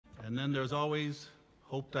And then there's always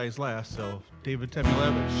Hope Dies Last, so David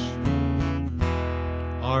Temulevich.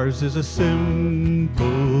 Ours is a simple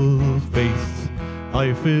faith.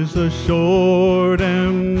 Life is a short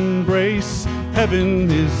embrace. Heaven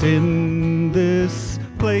is in this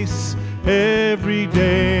place every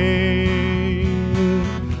day.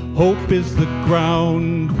 Hope is the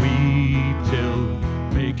ground we till.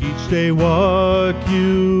 Make each day what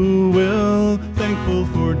you will. Thankful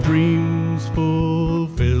for dreams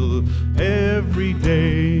fulfill every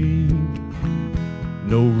day.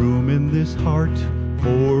 No room in this heart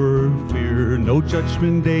for fear. No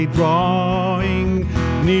judgment day drawing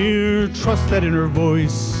near. Trust that inner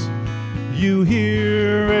voice you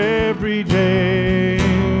hear every day.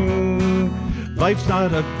 Life's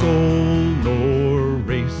not a goal nor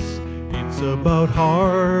race. It's about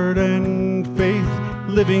heart and faith,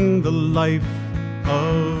 living the life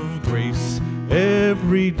of grace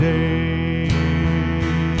every day.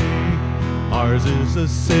 Ours is a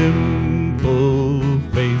simple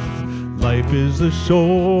faith. Life is a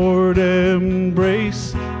short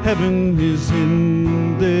embrace. Heaven is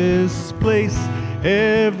in this place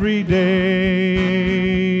every day.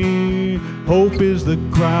 Hope is the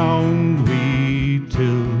ground we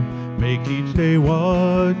till. Make each day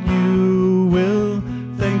what you will.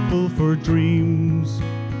 Thankful for dreams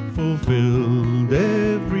fulfilled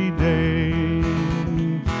every day.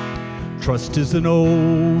 Trust is an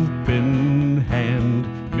open hand,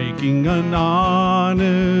 making an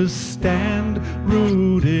honest stand,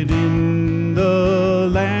 rooted in the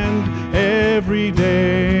land every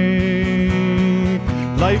day.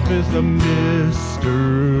 Life is a mystery,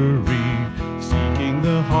 seeking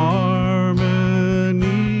the harmony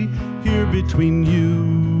here between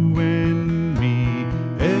you and me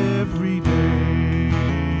every day.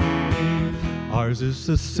 Ours is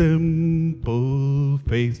a simple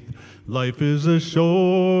faith. Life is a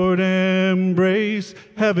short embrace.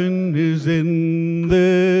 Heaven is in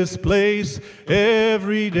this place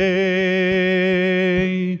every day.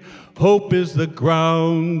 Hope is the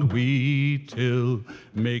ground we till.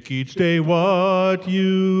 Make each day what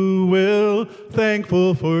you will.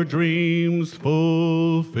 Thankful for dreams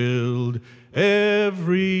fulfilled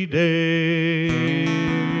every day.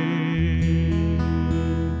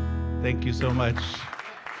 Thank you so much.